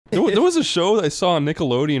There was a show that I saw on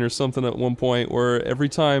Nickelodeon or something at one point where every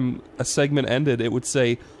time a segment ended, it would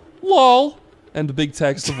say, LOL, and the big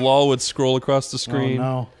text of LOL would scroll across the screen. Oh,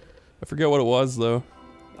 no. I forget what it was, though.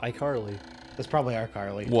 iCarly. That's probably our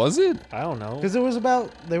Carly. Was it? I don't know. Because it was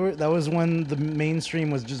about, that was when the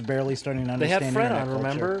mainstream was just barely starting to understand. They had Fred internet on,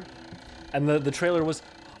 culture. remember? And the trailer was,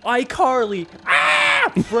 iCarly!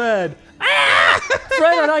 Ah! Fred! Ah!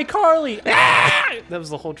 Fred on iCarly! Ah! That was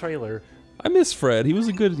the whole trailer. I miss Fred. He was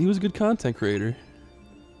a good content creator.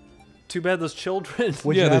 Too bad those children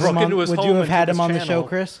Would you have, broke into his would home you have and had took him his on the channel. show,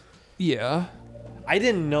 Chris? Yeah. I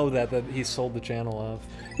didn't know that he sold the channel off.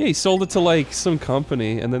 Yeah, he sold it to like some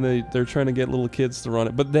company, and then they're trying to get little kids to run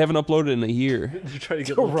it, but they haven't uploaded it in a year. You try to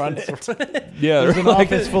get To run it. Yeah, There's they're an like,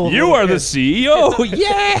 office full of you little are the kids." CEO,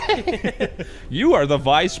 yeah. You are the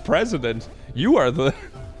vice president. You're the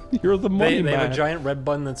money They have a man. giant red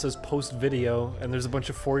button that says post video, and there's a bunch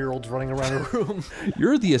of 4-year-olds running around a room.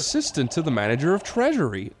 You're the assistant to the manager of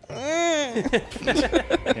treasury.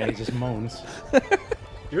 Yeah, he just moans.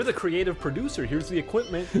 You're the creative producer. Here's the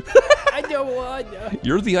equipment. I don't want.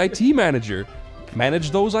 You're the IT manager.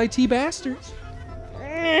 Manage those IT bastards.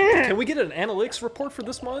 Can we get an analytics report for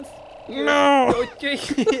this month? No. I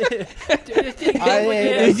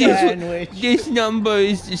ate a sandwich. This number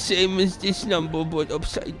is the same as this number, but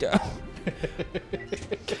upside down.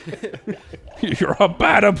 You're a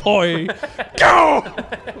bad employee. Go!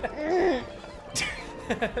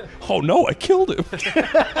 Oh no, I killed him.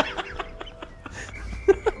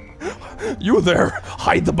 You there,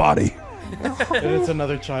 hide the body. And it's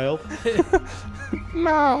another child.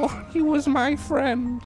 No, he was my friend.